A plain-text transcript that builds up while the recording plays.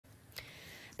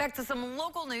Back to some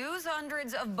local news.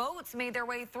 Hundreds of boats made their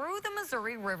way through the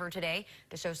Missouri River today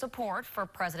to show support for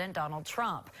President Donald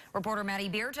Trump. Reporter Maddie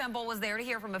Beer-Temple was there to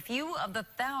hear from a few of the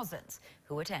thousands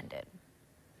who attended.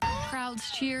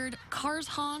 Crowds cheered, cars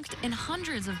honked, and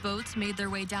hundreds of boats made their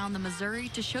way down the Missouri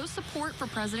to show support for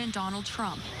President Donald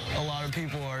Trump. A lot of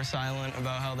people are silent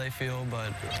about how they feel,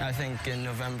 but I think in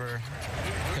November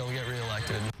he'll get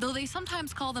reelected. Though they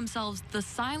sometimes call themselves the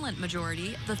silent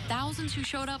majority, the thousands who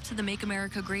showed up to the Make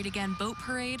America Great Again boat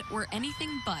parade were anything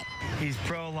but. He's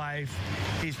pro-life,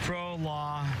 he's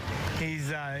pro-law,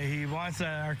 he wants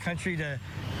our country to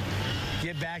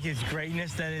get back its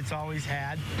greatness that it's always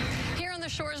had. Here on the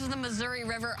shores of the Missouri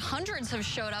River, hundreds have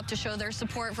showed up to show their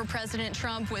support for President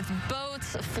Trump with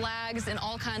boats, flags, and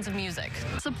all kinds of music.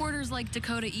 Supporters like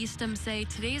Dakota Eastham say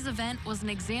today's event was an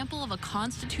example of a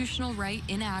constitutional right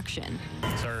in action.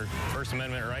 It's our First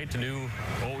Amendment right to do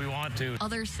what we want to.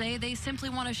 Others say they simply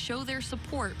want to show their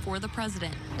support for the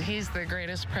president. He's the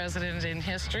greatest president in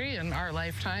history in our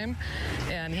lifetime,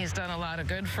 and he's done a lot of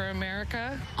good for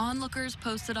America. Onlookers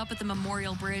posted up at the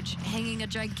Memorial Bridge, hanging a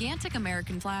gigantic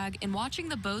American flag and watching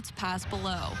the boats pass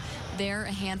below. There,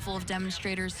 a handful of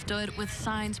demonstrators stood with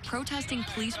signs protesting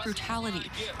police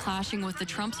brutality, clashing with the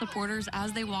Trump supporters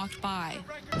as they walked by.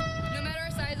 No matter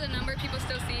our size and number, people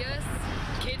still see us.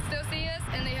 Kids still see us,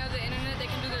 and they have the internet. They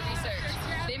can do their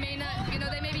research. They may not,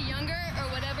 they may be younger or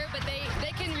whatever, but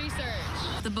they can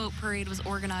research. The boat parade was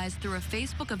organized through a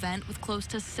Facebook event with close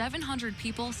to 700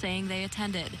 people saying they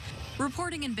attended.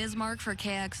 Reporting in Bismarck for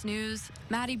KX News,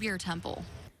 Maddie Beer-Temple.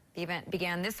 The event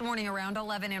began this morning around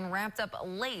 11 and wrapped up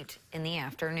late in the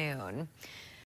afternoon.